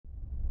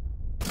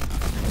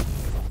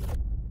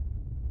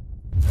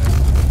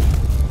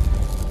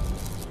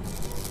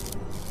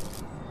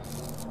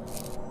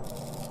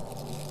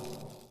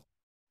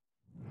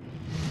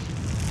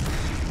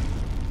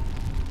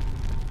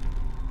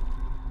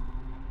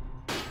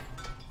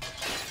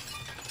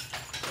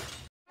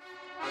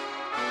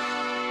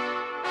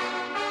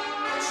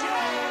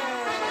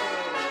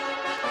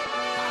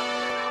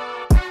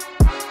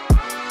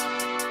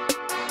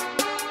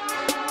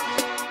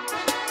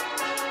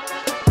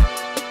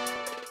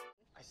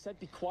said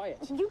be quiet.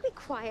 You be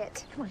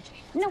quiet. Come on,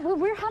 Jane. No,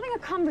 we're having a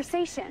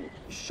conversation.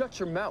 Shut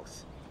your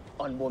mouth,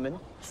 unwoman.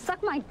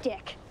 Suck my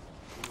dick.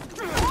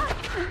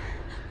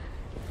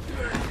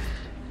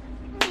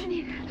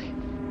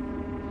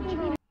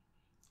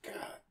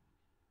 God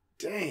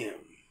damn.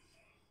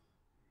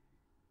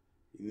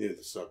 You knew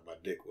the suck my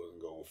dick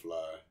wasn't gonna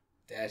fly.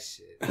 That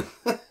shit.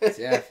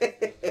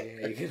 Definitely.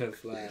 Yeah, you're gonna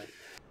fly.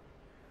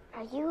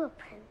 Are you a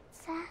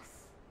princess?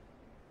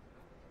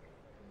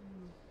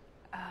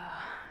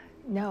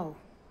 No.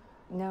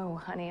 No,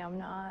 honey, I'm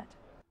not.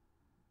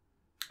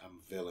 I'm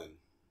a villain.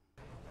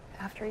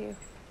 After you.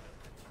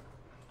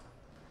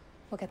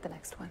 We'll get the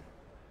next one.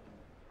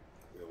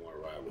 We don't want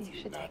to ride with You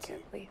you, should Nazi. take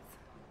it, please.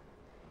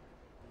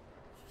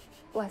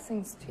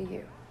 Blessings to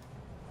you.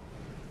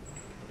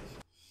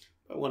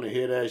 I want to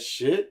hear that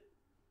shit.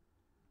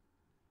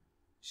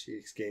 She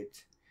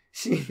escaped.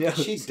 She knows.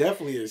 She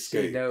definitely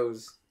escaped. She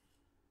knows.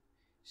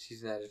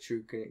 She's not a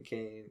true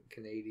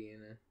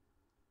Canadian.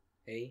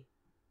 Eh?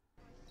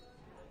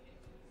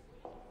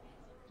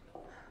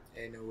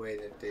 Ain't no way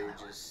that they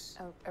just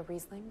A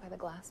Riesling by the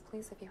glass,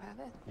 please, if you have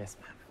it. Yes,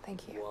 ma'am.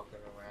 Thank you. walking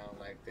around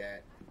like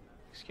that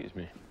Excuse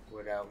me.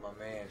 without my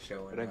man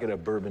showing Could I up. get a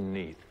bourbon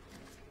neat?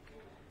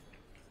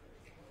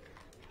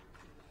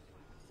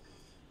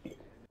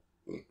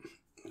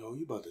 Oh,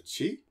 you about to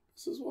cheat,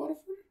 Mrs.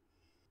 Waterford?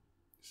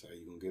 Is how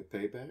you gonna get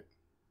payback?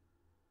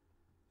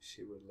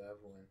 She would love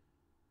one.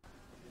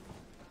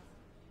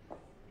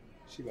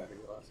 She about to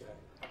go outside.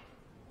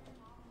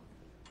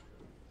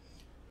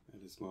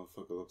 And this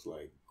motherfucker looks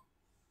like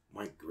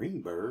Mike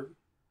Greenberg.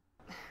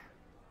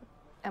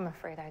 I'm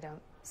afraid I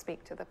don't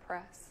speak to the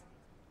press.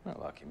 Well,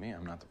 lucky me,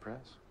 I'm not the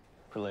press.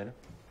 For later.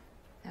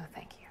 No,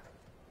 thank you.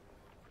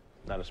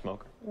 Not a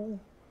smoker.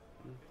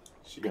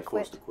 She got I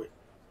forced to quit. quit.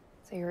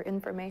 So your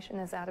information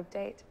is out of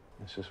date?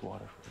 Mrs.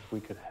 Waterford, we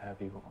could have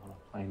you on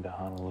a plane to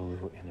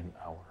Honolulu in an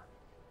hour.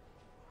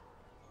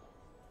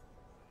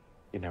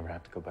 You never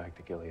have to go back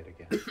to Gilead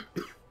again.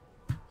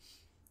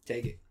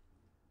 Take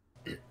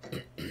it.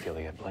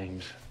 Gilead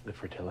blames the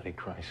fertility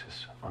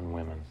crisis on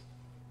women,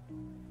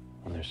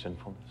 on their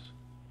sinfulness.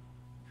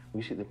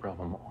 We see the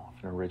problem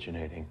often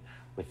originating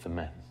with the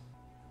men.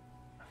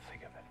 Now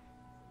think of it.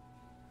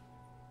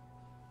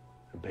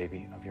 A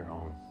baby of your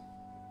own.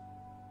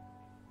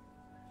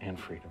 And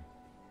freedom.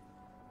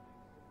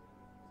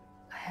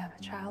 I have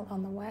a child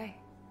on the way.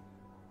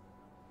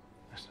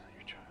 That's not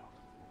your child.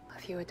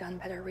 If you had done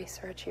better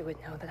research, you would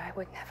know that I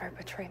would never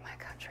betray my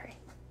country.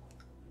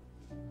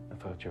 I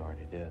thought you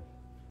already did.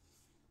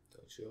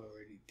 Thought you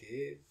already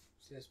did?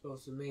 What's that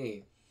supposed to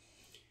mean?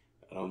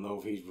 I don't know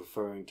if he's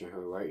referring to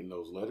her writing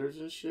those letters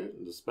and shit,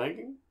 and the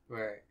spanking,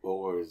 Right.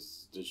 or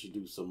did she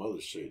do some other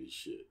shady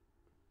shit?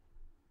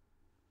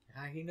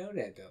 How he know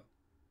that though?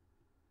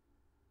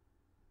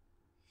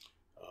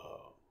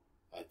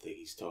 I think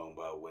he's talking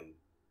about when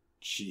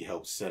she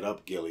helped set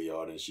up Gilead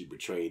and she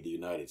betrayed the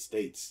United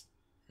States.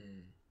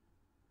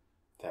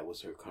 That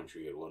was her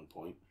country at one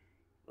point,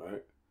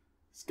 right?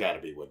 It's got to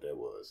be what that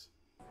was.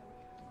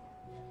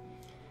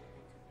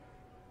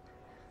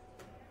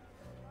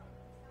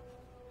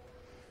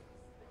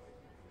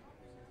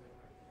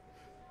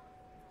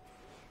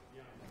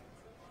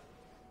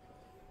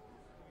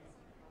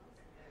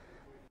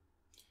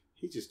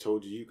 He just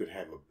told you could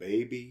have a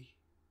baby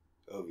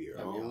of your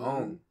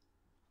own.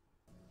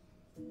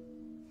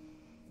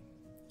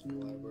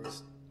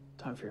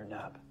 Time for your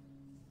nap.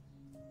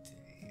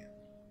 Damn.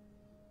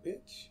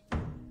 Bitch.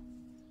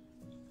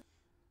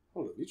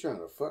 Hold up, you trying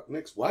to fuck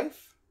Nick's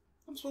wife?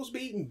 I'm supposed to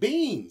be eating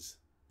beans.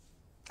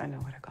 I know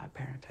what a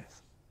godparent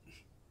is.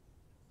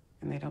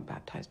 And they don't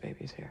baptize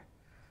babies here.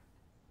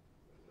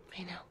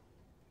 I know.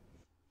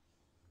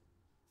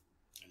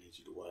 I need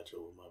you to watch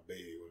over my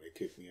baby when they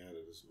kick me out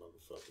of this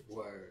motherfucker.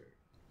 Word.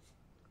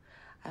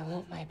 I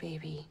want my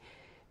baby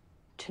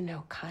to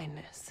know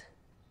kindness.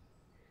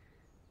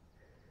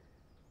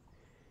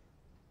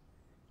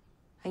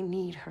 I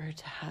need her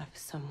to have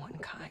someone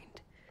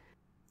kind.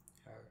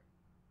 Her.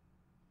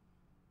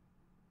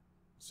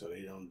 So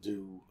they don't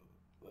do,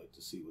 like,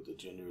 to see what the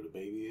gender of the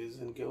baby is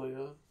in Gilead?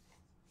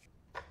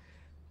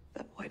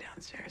 That boy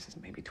downstairs is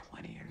maybe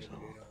 20 years Maybe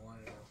old. they don't want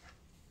to know.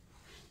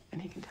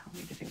 And he can tell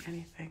me to do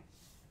anything.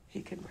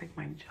 He can break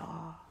my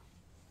jaw.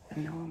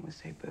 And no one would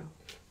say boo.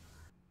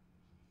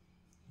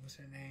 What's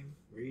her name?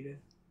 Rita?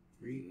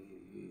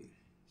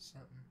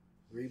 Something.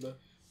 Reba?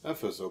 I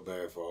feel so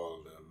bad for all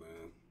of them,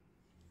 man.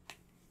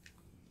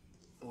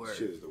 Word.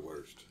 Shit is the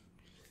worst.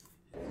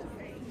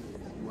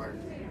 Word.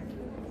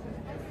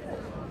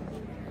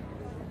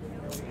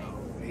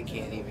 They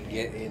can't even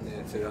get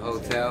into the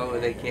hotel, or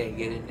they can't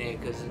get in there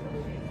because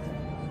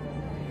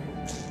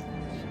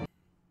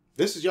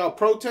This is y'all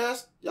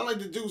protest? Y'all need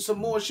to do some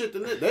more shit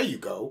than this. There you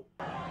go.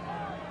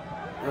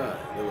 Right,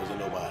 there wasn't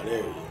nobody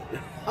there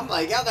yet. I'm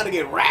like, y'all gotta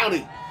get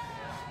rowdy.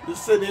 You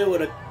sitting here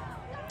with a...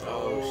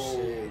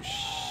 Oh,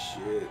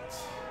 shit.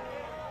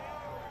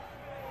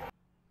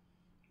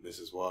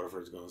 Mrs.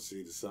 Waterford's gonna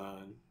see the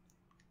sign.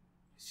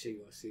 she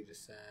gonna see the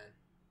sign.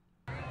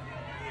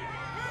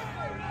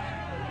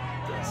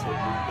 That's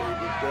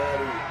baby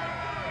daddy.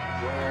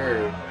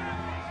 Word.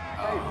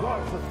 Hey,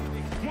 Waterford!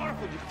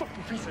 Waterford, you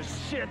fucking piece of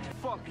shit!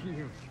 Fuck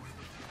you!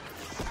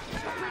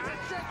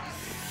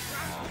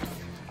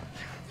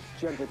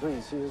 Gently,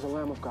 please. He is a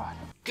Lamb of God.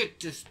 Get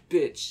this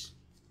bitch.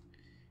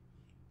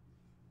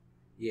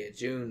 Yeah,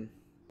 June.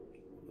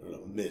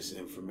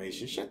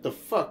 Misinformation. Shut the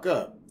fuck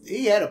up.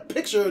 He had a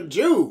picture of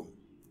June.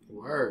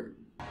 Word.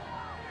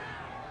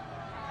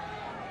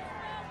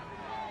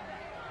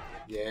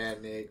 Yeah,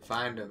 Nick,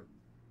 find him.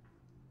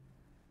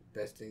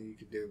 Best thing you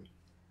could do.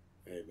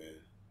 Hey, man.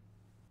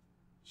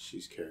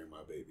 She's carrying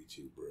my baby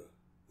too,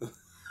 bro.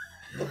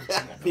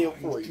 I feel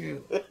for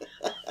you.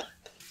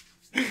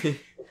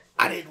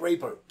 I didn't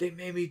rape her. They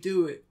made me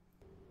do it.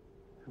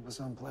 It was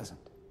unpleasant.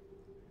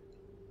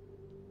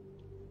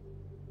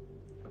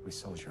 But we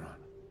soldier on.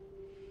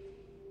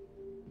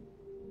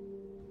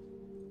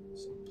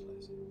 It's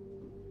unpleasant.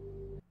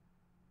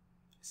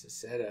 It's a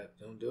setup.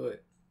 Don't do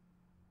it.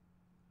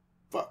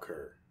 Fuck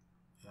her.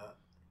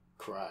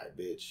 Cry,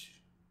 bitch.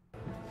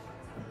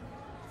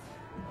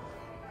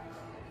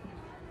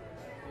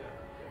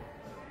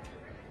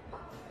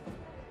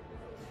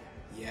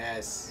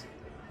 Yes.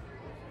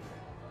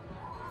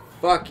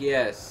 Fuck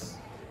yes.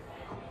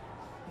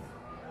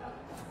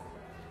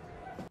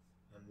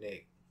 I'm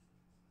Nick.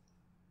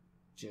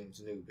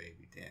 June's new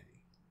baby daddy.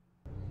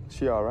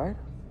 She all right?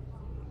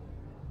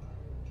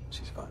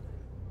 She's fine.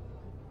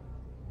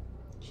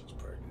 She's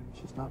pregnant.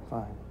 She's not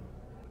fine.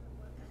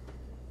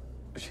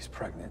 But she's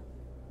pregnant.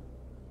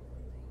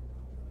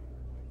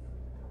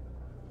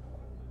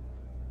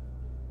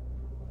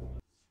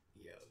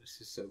 Yo, this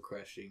is so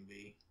crushing,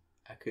 B.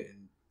 I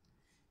couldn't.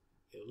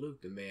 Yo,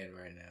 Luke the man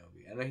right now,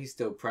 B. I know he's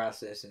still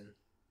processing.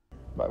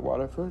 By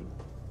Waterford?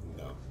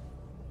 No.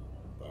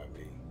 By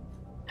me.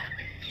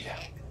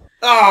 Yeah.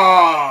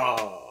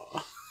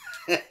 Oh!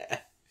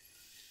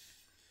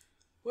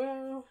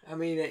 Well, I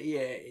mean,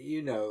 yeah,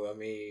 you know, I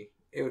mean,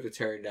 it would have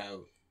turned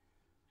out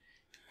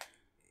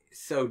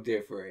so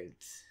different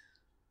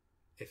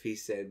if he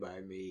said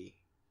by me.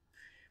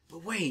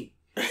 But wait,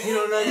 you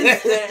don't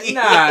understand?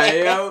 Nah,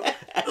 yo.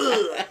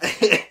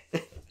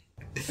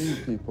 You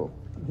people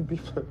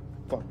are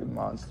fucking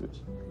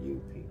monsters.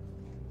 You people.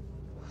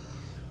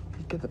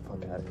 Get the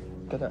fuck out of here.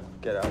 Get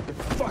out. Get out. Get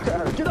the fuck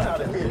out of here. Get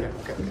out of here.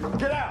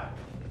 Get out.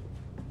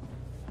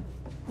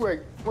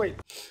 Wait.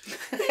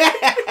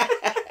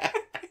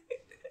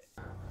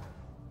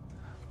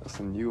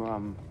 Listen, you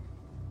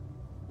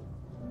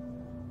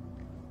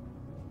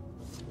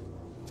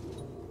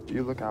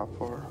look out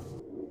for her.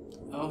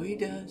 Oh, he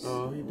does.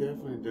 Oh, he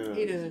definitely does.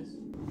 He does.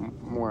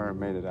 Moira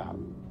made it out,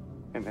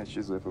 and that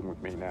she's living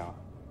with me now.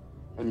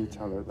 And you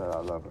tell her that I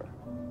love her.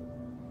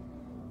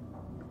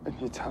 And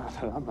you tell her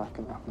that I'm not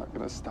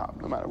gonna stop.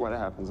 No matter what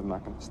happens, I'm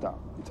not gonna stop.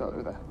 You tell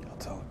her that. I'll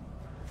tell her.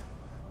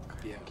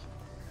 Yeah.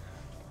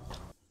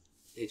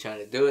 They trying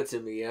to do it to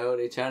me, yo.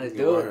 They trying to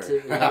do it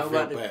to me. I'm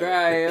about to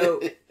cry,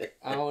 yo.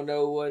 I don't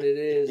know what it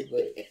is,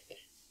 but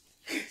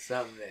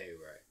something ain't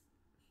right.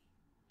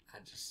 I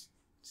just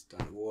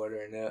started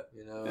watering up,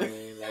 you know what I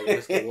mean? Like,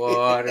 what's the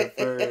water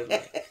first?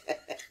 Like,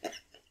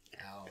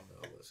 I don't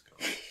know what's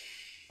going on.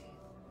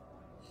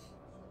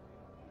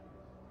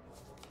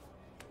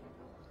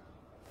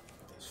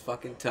 Those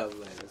fucking tub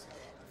letters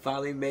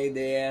finally made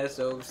their ass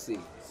overseas.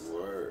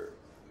 Word.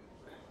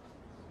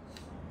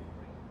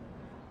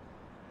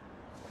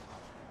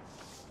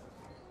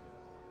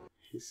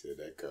 He said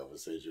that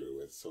conversation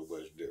went so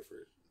much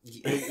different.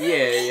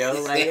 Yeah,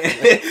 yo, like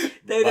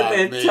they'd have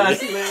been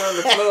tussling on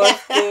the floor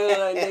still.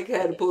 Like they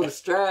had to pull the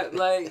strap,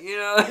 like, you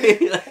know.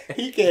 Like,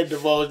 he can't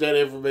divulge that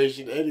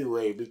information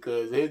anyway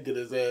because he'll get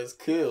his ass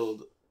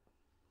killed.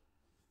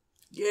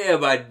 Yeah,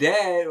 my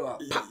dad.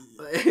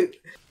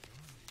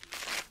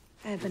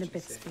 I've been a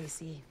bit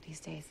spacey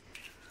these days.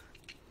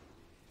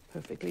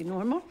 Perfectly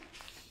normal,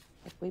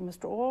 but we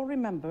must all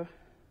remember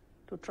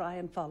to try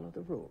and follow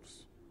the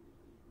rules.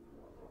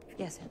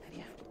 Yes, Aunt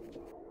Lydia.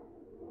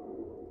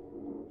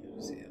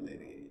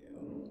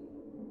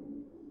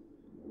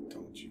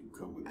 Don't you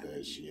come with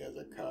that she has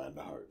a kind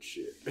heart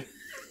shit.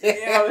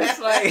 Yeah, it's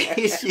like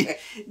she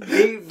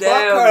deep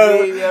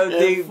down,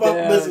 deep fuck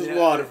down. Mrs.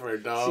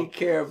 Waterford, dog. She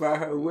care about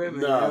her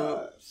women,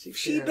 yo.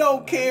 She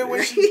don't care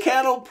when she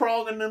cattle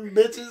pronging them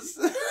bitches.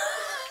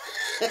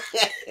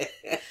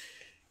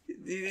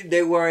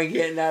 They weren't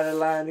getting out of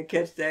line to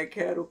catch that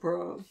cattle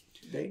prong.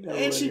 They know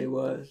And what it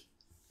was.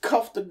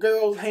 Cuffed the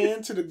girl's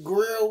hand to the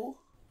grill.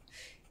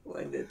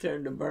 When they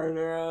turned the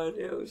burner on,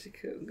 yo, she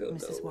couldn't go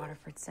Mrs. nowhere.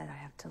 Waterford said I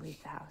have to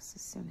leave the house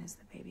as soon as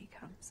the baby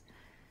comes.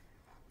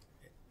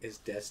 Is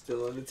that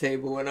still on the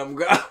table when I'm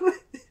gone? Oh,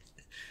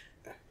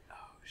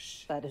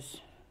 shit. That is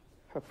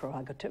her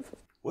prerogative.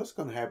 What's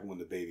going to happen when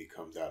the baby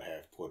comes out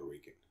half Puerto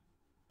Rican?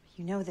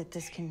 You know that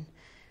this can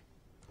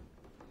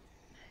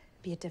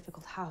be a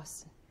difficult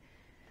house.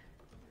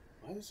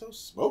 Why is it so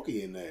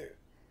smoky in there?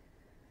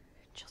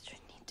 Children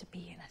need to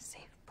be in a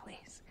safe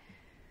place.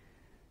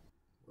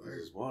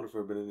 Mrs.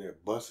 Waterford been in there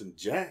busting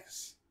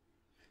jacks.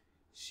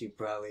 She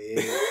probably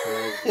is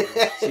crazy.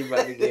 She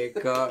about to get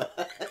caught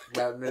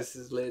by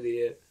Mrs.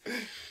 Lydia.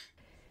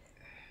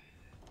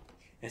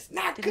 It's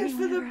not Did good for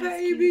the anyone ever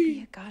ask you to be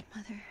baby. a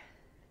godmother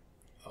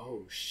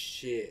Oh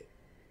shit.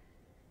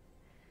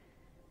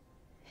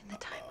 in the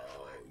time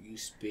before? Oh, you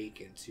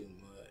speaking too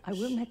much. I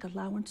will make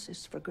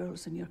allowances for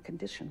girls in your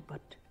condition,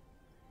 but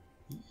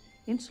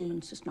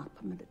insolence is not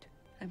permitted.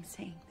 I'm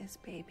saying this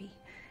baby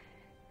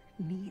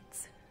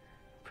needs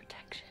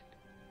protection.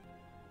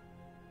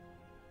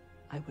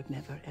 I would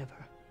never,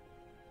 ever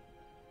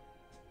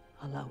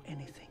allow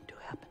anything to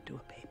happen to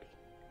a baby.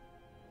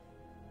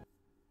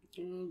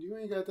 You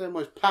ain't got that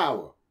much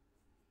power.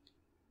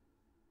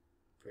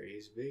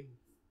 Praise be.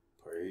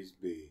 Praise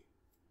be.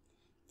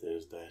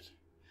 There's that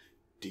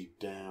deep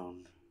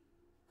down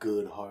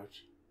good heart.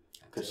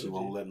 Because she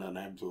won't let nothing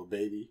happen to a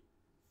baby.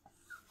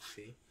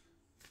 See?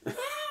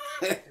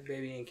 That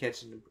baby ain't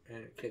catching the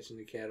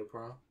cattle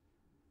prom.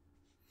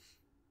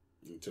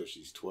 Until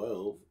she's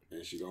 12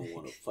 and she don't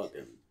want to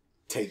fucking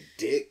take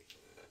dick.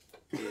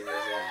 It's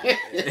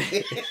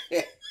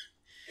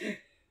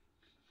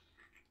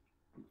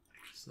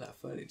not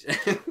funny, Jack.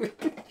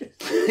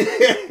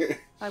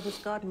 I was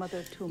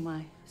godmother to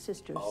my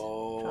sister's child.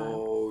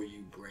 Oh,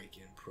 you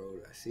breaking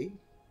see?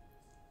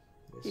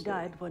 He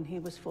died when he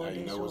was 4 days old.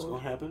 You know what's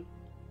gonna happen?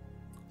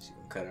 She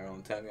gonna cut her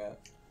own tongue out.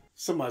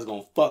 Somebody's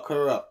gonna fuck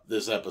her up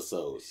this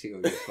episode. She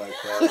gonna get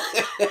fucked up.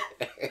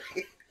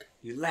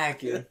 You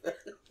lacking.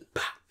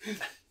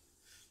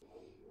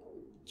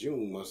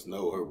 June must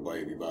know her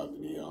baby about to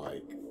be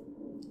like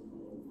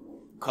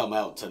come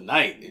out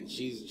tonight, and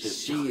she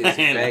is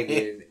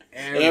begging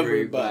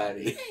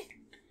everybody.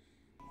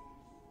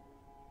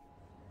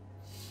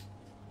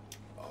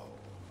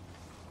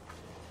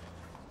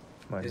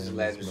 My This name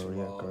is is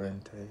Maria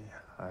Legend. Corrente.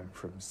 I'm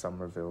from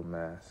Somerville,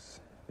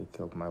 Mass. They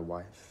killed my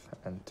wife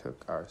and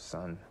took our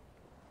son.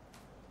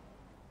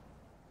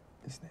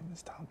 His name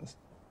is Thomas.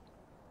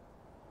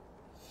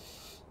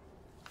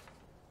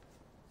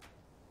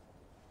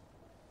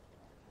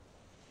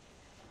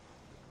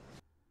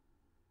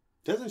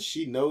 Doesn't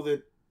she know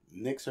that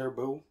Nick's her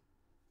boo?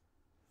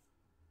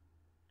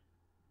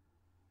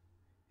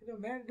 It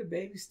don't matter. The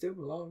baby still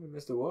belongs to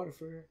Mr.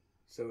 Waterford,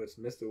 so it's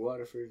Mr.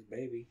 Waterford's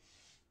baby.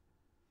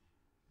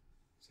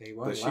 So he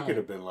But she could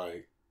have been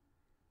like,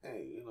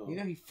 hey, you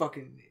know he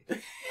fucking.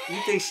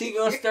 You think she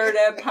gonna stir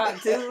that pot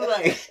too?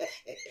 Like,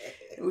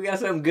 we got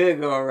something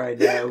good going right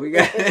now. We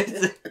got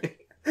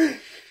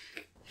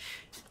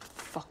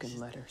Fucking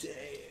letters. Damn.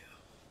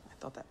 I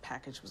thought that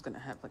package was gonna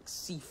have like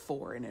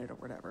C4 in it or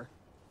whatever.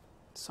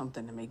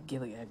 Something to make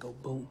Gilead go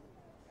boom.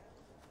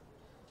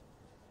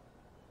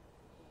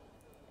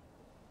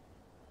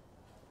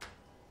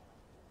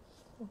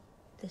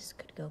 This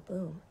could go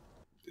boom.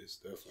 This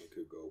definitely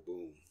could go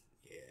boom.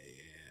 Yeah.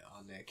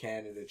 On that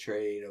Canada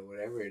trade or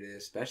whatever it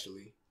is,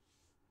 especially.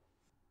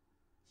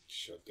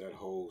 Shut that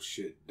whole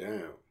shit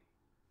down.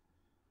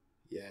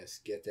 Yes,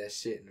 get that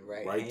shit in the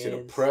right hands. To the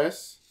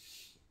press.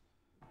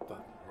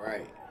 Fucking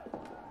right.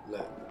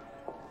 Look.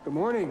 Good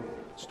morning,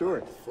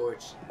 Stuart.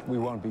 Fortune. We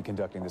won't be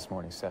conducting this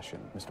morning's session,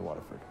 Mr.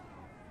 Waterford.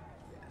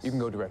 Yes. You can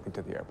go directly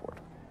to the airport.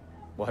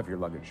 We'll have your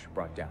luggage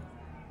brought down.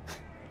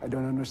 I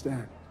don't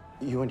understand.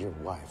 You and your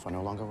wife are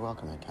no longer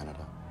welcome in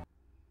Canada.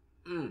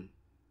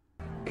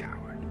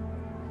 Coward.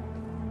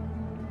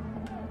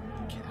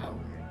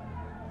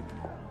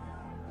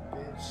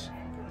 Bitch,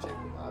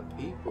 protect my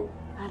people.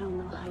 I don't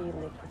know how you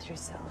live with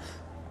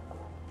yourself.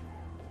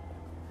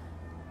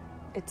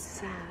 It's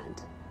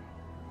sad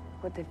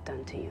what they've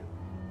done to you.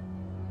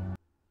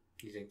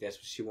 You think that's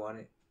what she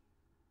wanted?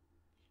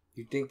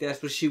 You think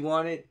that's what she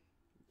wanted?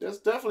 That's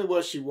definitely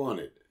what she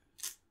wanted.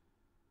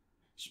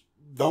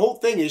 The whole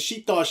thing is she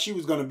thought she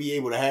was going to be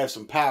able to have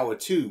some power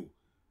too.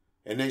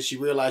 And then she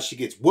realized she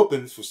gets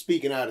whoopings for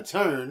speaking out of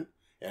turn.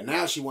 And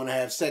now she want to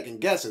have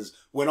second guesses.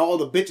 When all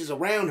the bitches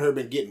around her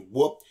been getting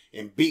whooped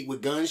and beat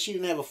with guns, she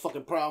didn't have a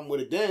fucking problem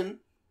with it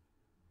then.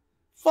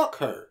 Fuck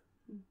her.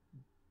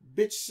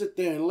 Bitch sit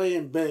there and lay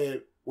in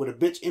bed with a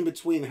bitch in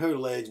between her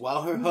legs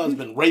while her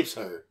husband rapes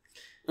her.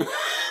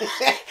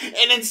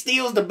 And then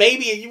steals the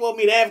baby, and you want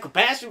me to have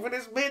compassion for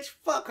this bitch?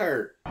 Fuck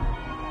her.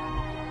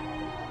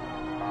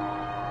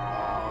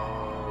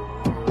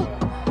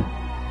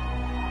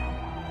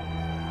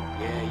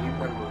 Yeah, you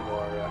remember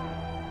Laura.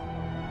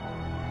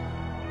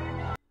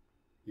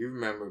 You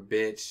remember,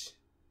 bitch.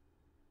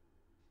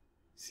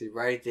 See,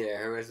 right there,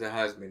 her as the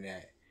husband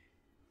at.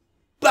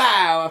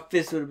 Bow! My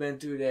fist would have been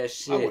through that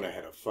shit. I would have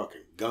had a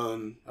fucking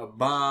gun. A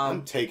bomb.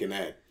 I'm taking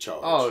that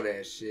charge. All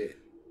that shit.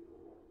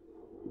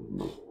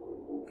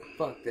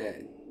 Fuck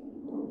that.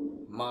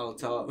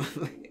 Molotov.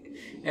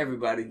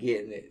 Everybody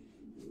getting it.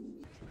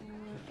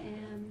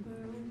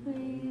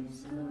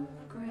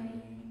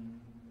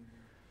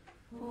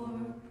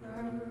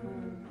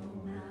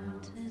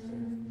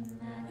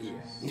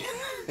 Yeah.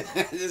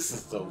 This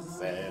is so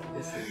sad.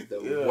 This is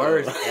the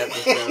worst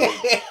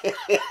episode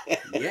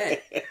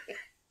yet.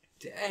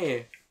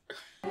 Damn.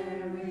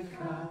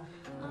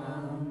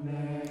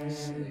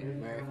 Shit ain't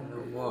America no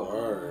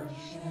more.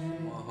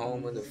 More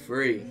home of the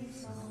free.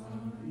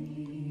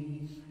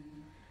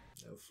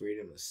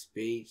 freedom of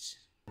speech.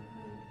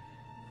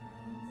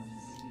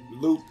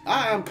 Luke,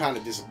 I am kind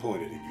of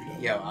disappointed in you, though.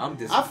 Yo, I'm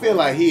disappointed. I feel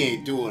like he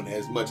ain't doing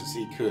as much as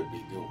he could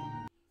be doing.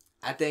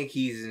 I think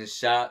he's in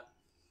shock.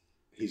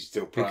 He's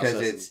still processing.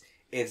 Because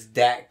it's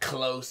that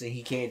close and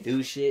he can't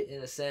do shit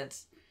in a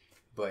sense.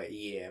 But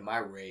yeah, my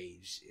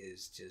rage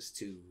is just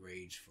too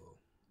rageful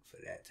for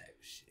that type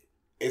of shit.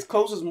 As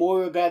close as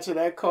Moira got to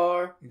that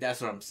car,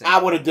 that's what I'm saying.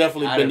 I would have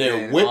definitely been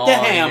there with the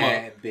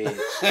hammer.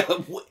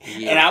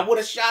 Yeah. And I would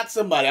have shot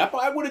somebody. I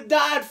probably would have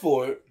died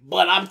for it,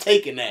 but I'm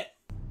taking that.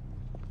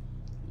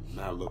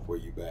 Now look where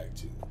you back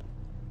to.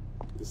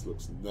 This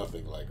looks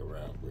nothing like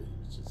around where you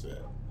was just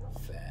at.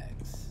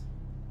 Facts.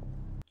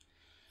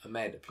 I'm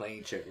at the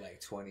plane trip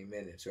like 20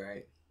 minutes,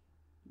 right?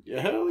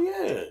 Yeah, hell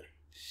yeah.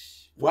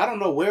 Well, I don't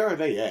know, where are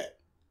they at?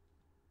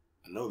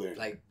 I know they're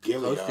like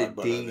Gilead, close to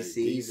but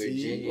DC,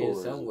 Virginia,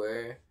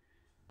 somewhere.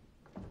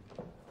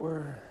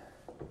 We're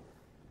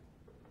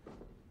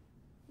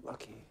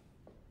lucky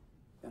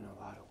in a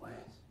lot of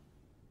ways.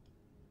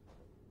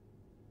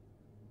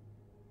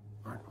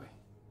 Aren't we?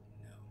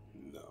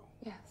 No.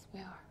 Yes, we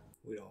are.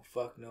 We don't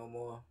fuck no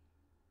more.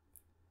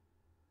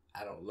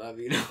 I don't love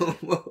you no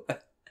more.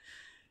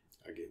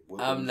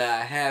 I'm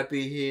not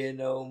happy here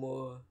no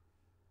more.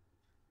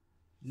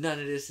 None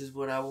of this is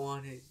what I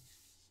wanted.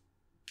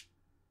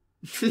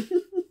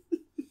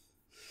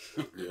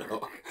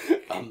 Yo,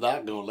 I'm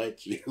not gonna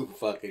let you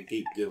fucking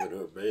keep giving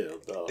her bail,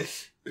 dog.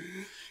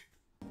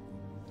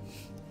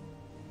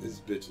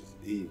 This bitch is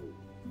evil.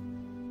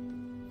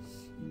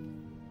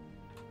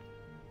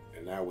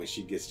 And now when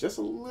she gets just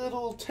a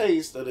little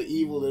taste of the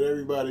evil that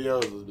everybody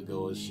else is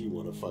going, she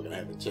wanna fucking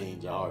have a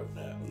change of heart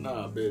now.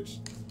 Nah, bitch.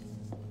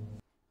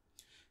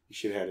 You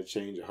should have had a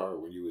change of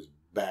heart when you was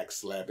back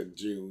slapping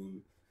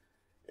June.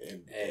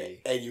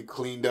 And you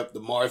cleaned up the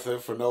Martha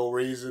for no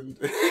reason.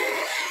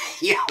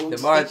 Yo, the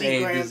Martha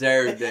ain't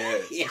deserved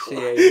that. Yo, she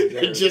ain't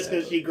deserved just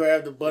because she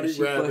grabbed the bunny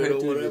rabbit or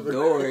whatever. The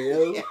door,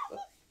 yo.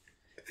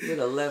 With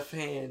a left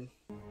hand.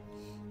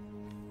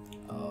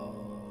 Oh.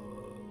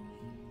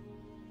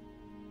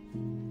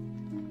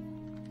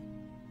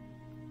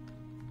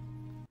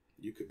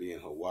 You could be in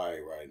Hawaii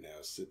right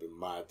now sipping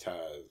Mai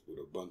Tais with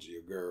a bunch of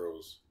your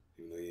girls,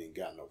 even though you ain't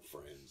got no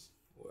friends.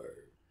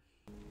 Word.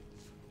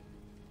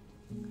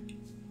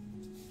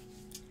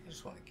 I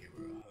just want to give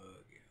her a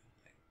hug, yo.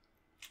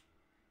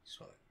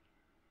 Like,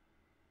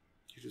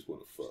 You just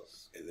want to fuck,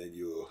 and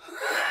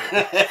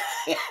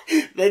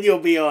then you'll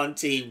be on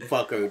team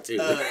fucker too.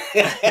 Did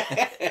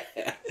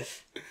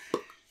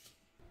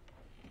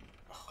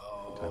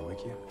I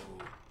wake you?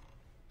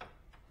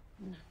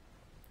 No.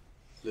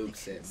 Luke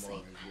said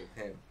more with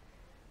him.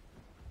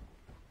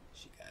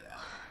 She got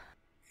out.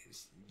 And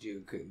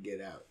Jude couldn't get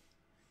out.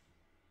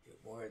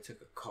 Moira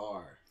took a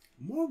car.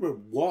 Moira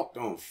walked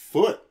on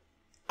foot.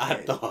 I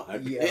thought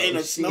in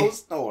a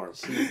snowstorm.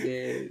 She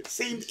did.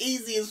 Seemed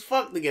easy as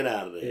fuck to get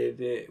out of there. It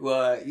did.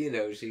 Well, you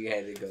know, she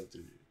had to go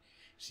through.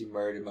 She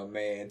murdered my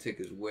man, took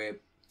his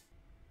whip.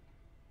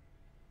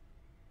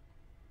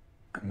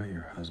 I met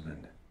your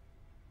husband.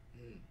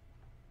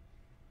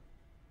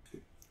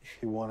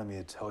 He wanted me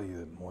to tell you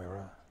that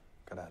Moira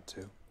got out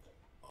too.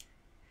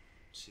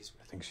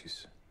 I think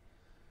she's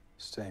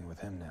staying with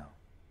him now.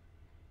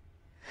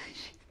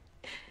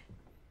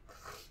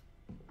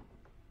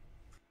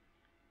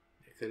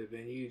 It could have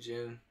been you,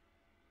 June.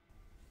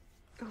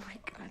 Oh my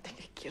God, they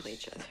could kill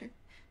each other.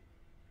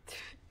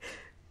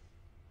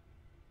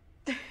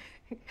 They're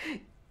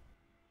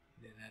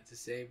not the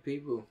same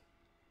people.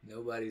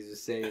 Nobody's the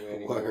same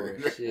anymore.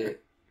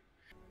 Shit.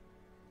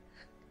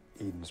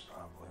 Eden's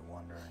probably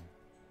wondering.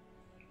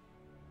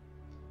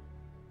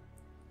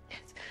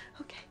 Yes.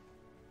 Okay.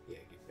 Yeah,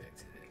 get back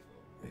to that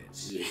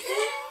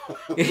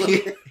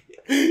little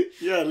bitch.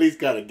 You at least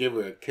gotta give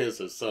her a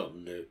kiss or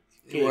something. That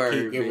can't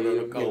keep giving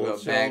her a cold give her a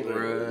back shoulder.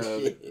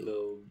 rub,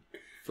 little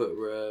foot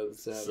rub,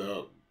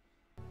 something.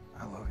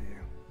 I love you.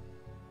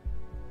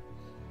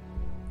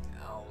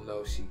 I don't know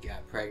if she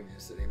got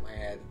pregnant, so they might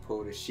have to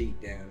pull the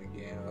sheet down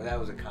again. Or that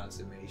was a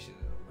consummation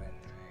of the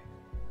wedding,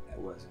 right? That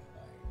wasn't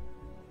like.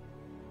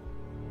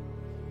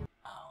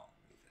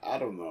 I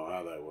don't know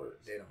how that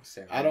works. They don't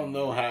say. I don't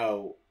know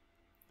how.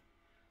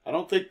 I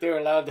don't think they're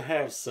allowed to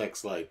have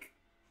sex like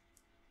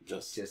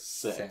just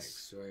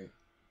sex. Right?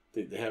 I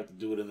think they have to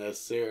do it in that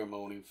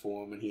ceremony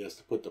for him, and he has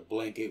to put the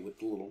blanket with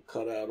the little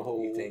cutout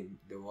hole. You think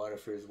the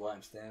Waterfords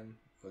watch them,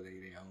 or they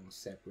their own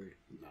separate?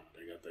 Nah,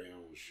 they got their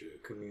own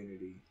shit.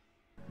 Community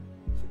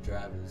for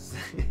drivers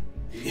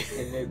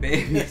and their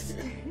babies.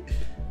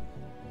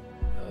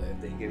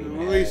 If they get At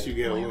least you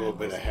get a little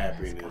bit of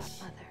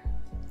happiness.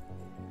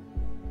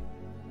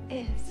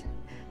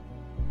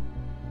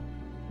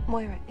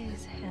 Moira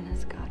is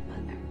Hannah's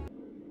godmother.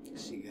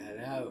 She got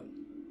out.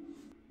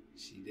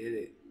 She did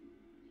it.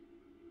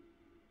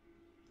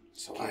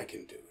 So I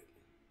can do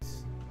it.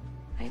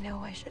 I know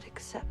I should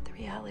accept the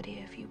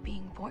reality of you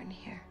being born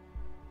here.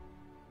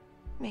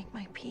 Make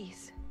my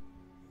peace.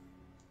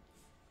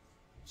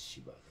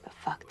 But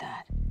fuck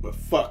that. But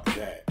fuck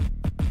that.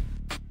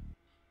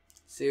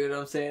 See what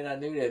I'm saying? I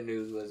knew that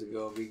news wasn't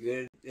gonna be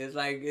good. It's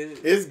like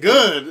it's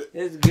good.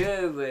 It's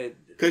good, but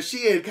because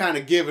she had kind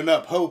of given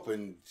up hope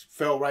and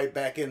fell right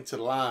back into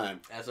line.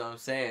 That's what I'm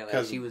saying.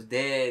 Like she was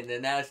dead,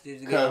 and now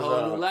she's got a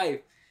whole new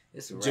life.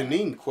 It's a wrap.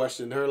 Janine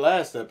questioned her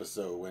last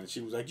episode when she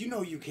was like, "You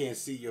know, you can't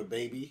see your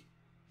baby,"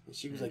 and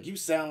she was like, "You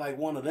sound like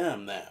one of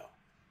them now."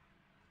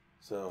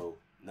 So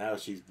now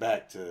she's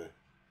back to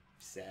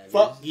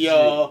fuck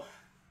y'all.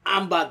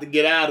 I'm about to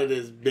get out of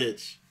this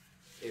bitch.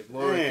 If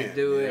Mora can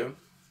do it,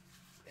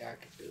 I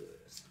can do it.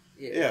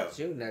 Yeah.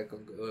 June not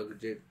gonna go.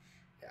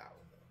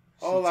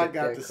 All I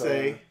got to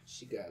say,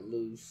 she got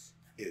loose,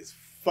 is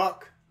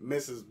fuck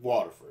Mrs.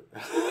 Waterford.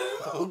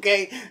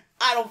 Okay?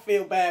 I don't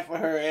feel bad for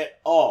her at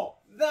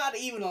all. Not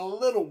even a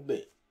little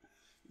bit.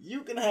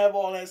 You can have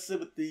all that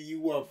sympathy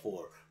you want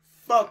for her.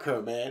 Fuck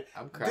her, man.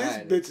 I'm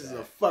crying. This bitch is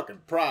a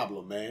fucking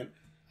problem, man.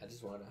 I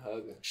just want to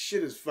hug her.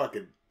 Shit is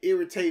fucking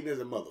irritating as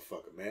a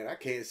motherfucker, man. I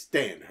can't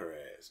stand her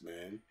ass,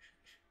 man.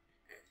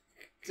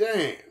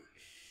 Damn.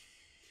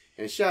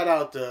 And shout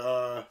out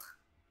to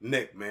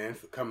Nick, man,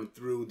 for coming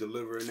through,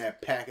 delivering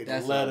that package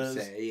of letters.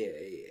 That's what I'm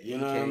saying. Yeah. You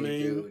know what I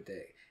mean? With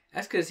that.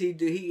 That's because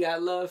he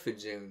got love for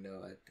June,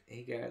 though.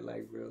 He got,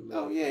 like, real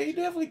love. Oh, yeah, he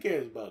definitely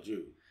cares about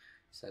you.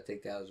 So I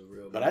think that was a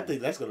real But I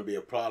think that's going to be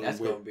a problem. That's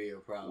going to be a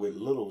problem. With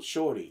little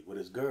Shorty, with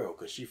his girl,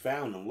 because she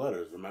found them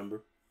letters,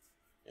 remember?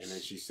 And then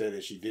she said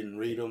that she didn't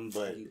read them,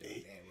 but...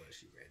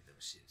 She read them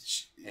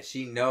shit. And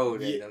she know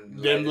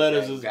that them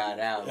letters got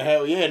out.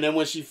 Hell yeah, and then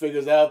when she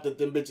figures out that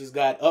them bitches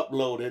got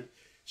uploaded,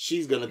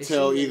 she's going to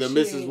tell either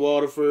Mrs.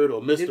 Waterford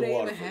or Mr. Waterford. Did they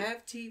even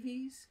have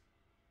TVs?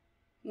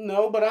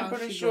 No, but I'm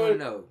pretty sure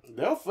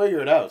they'll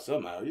figure it out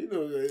somehow. You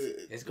know,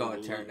 it's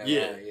gonna turn out.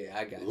 Yeah,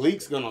 I got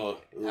leaks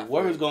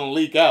word's gonna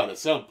leak out at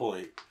some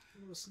point.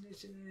 What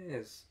snitching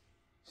is?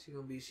 She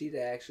gonna be she the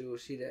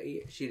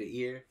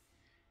ear.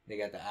 They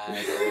got the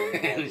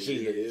eyes.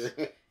 She the ear.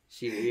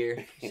 She the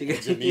ear.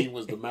 Janine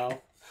was the mouth.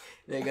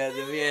 They got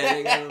them. Yeah,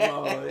 they got them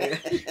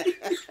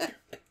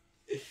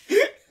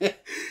all.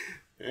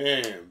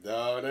 Damn,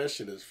 dog, that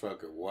shit is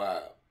fucking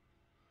wild.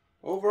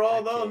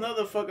 Overall, though,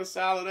 another fucking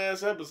solid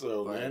ass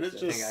episode, man. It's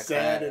just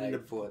sad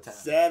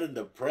and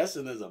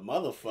depressing as a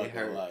motherfucker. It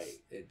hurts.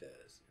 Like it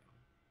does.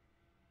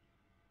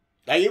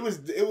 Like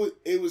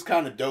it was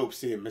kind of dope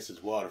seeing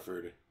Mrs.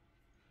 Waterford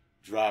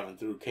driving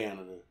through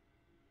Canada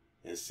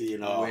and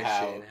seeing all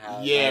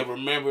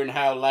remembering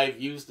how life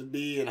used to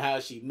be and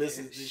how she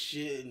misses the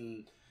shit,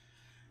 and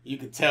you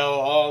could tell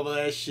all of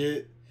that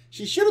shit.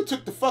 She should have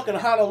took the fucking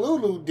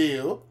Honolulu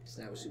deal. It's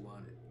not what she wanted.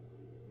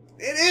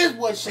 It is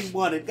what she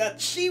wanted.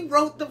 She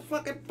wrote the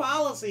fucking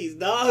policies,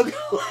 dog.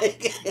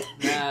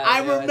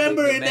 I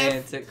remember I think the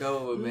man took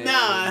over, man.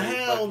 Nah,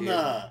 hell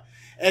nah.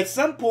 At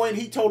some point,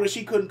 he told her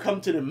she couldn't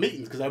come to the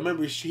meetings because I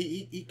remember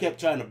he kept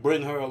trying to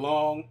bring her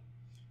along,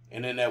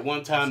 and then at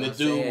one time the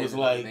dude was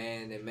like,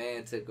 the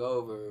man took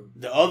over.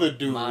 The other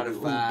dude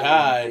who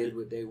died. Did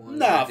what they wanted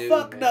nah, to do,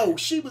 fuck man. no.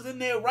 She was in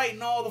there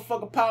writing all the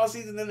fucking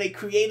policies, and then they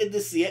created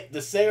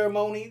the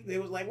ceremony. They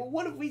was like, well,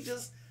 what if we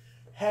just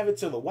have it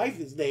till the wife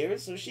is there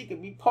so she can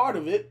be part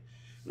of it?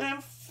 Man,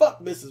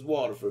 fuck Mrs.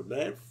 Waterford,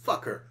 man.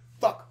 Fuck her.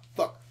 Fuck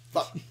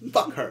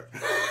her.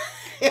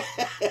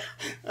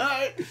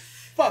 Alright?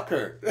 Fuck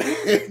her.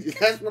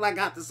 That's what I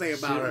got to say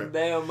about her.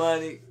 Bail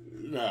money.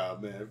 Nah,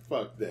 man,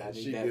 fuck that.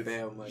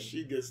 Bail money.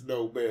 She gets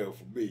no bail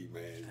for me,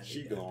 man.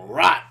 She gonna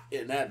rot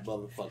in that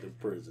motherfucking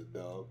prison,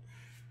 dog.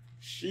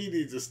 She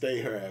needs to stay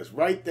her ass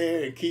right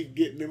there and keep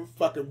getting them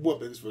fucking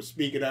whoopings for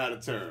speaking out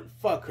of turn.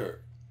 Fuck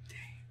her.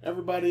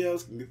 Everybody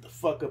else can get the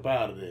fuck up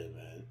out of there,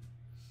 man.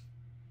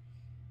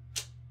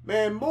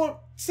 Man,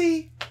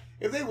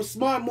 if they were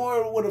smart,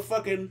 Moira would have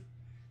fucking...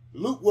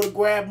 Luke would have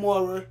grabbed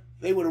Moira.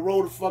 They would have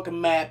wrote a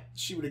fucking map.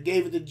 She would have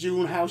gave it to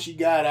June how she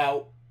got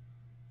out.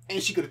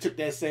 And she could have took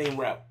that same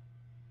route.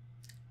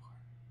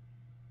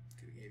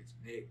 Could have gave it to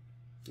Nick.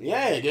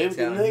 Yeah, gave it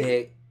to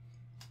Nick.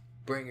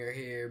 Bring her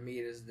here,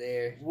 meet us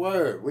there.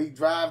 Word. We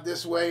drive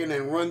this way and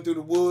then run through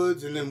the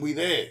woods and then we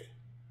there.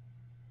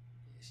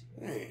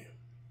 Man.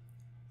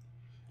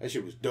 That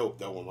shit was dope,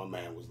 though, when my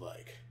man was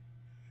like,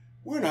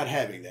 we're not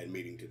having that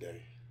meeting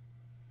today.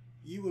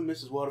 You and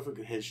Mrs. Waterford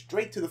can head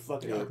straight to the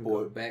fucking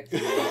airport. Back to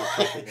the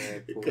fucking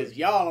airport. Because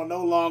y'all are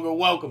no longer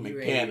welcome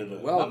in Canada.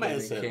 My man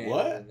said, Canada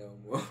what? No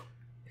more.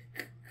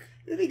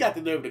 Then he got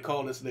the nerve to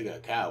call this nigga a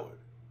coward.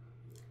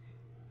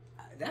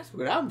 That's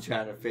what I'm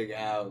trying to figure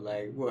out.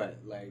 Like, what?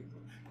 Like,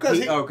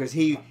 because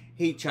he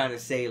trying to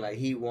say, like,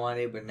 he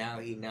wanted, but now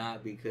he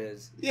not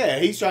because... Yeah,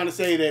 he's trying to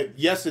say that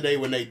yesterday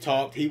when they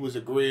talked, he was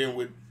agreeing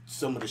with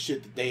some of the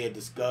shit that they had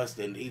discussed,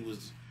 and he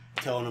was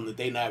telling them that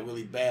they not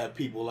really bad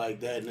people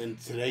like that, and then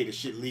today the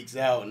shit leaks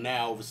out, and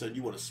now all of a sudden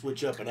you want to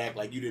switch up and act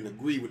like you didn't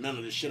agree with none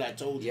of the shit I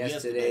told you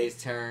yesterday.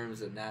 Yesterday's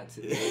terms are not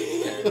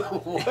today's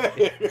terms.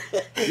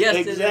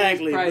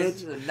 Yesterday's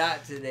prices are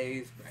not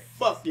today's price.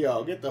 Fuck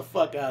y'all. Get the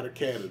fuck out of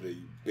Canada,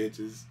 you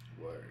bitches.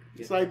 Word.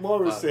 It's like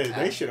Morris said,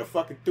 they should have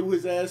fucking threw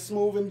his ass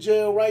smooth in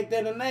jail right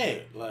then and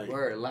there. Like,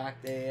 word,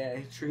 locked their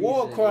ass.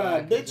 War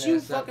crime, bitch. You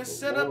fucking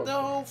set up the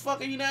whole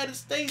fucking United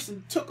States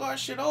and took our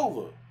shit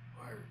over. Word.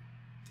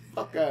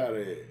 Fuck out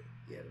of here.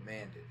 Yeah, the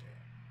man did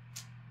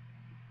that.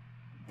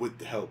 with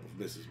the help of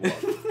Mrs.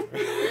 Walker.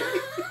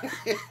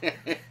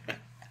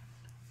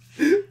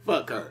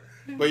 Fuck her.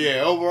 But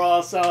yeah,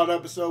 overall solid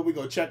episode. We're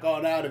going to check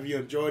on out. If you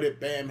enjoyed it,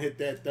 bam, hit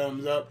that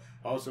thumbs up.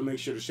 Also, make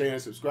sure to share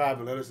and subscribe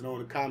and let us know in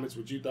the comments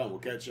what you thought. We'll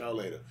catch y'all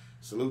later.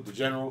 Salute the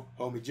General.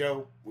 Homie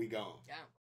Joe, we gone.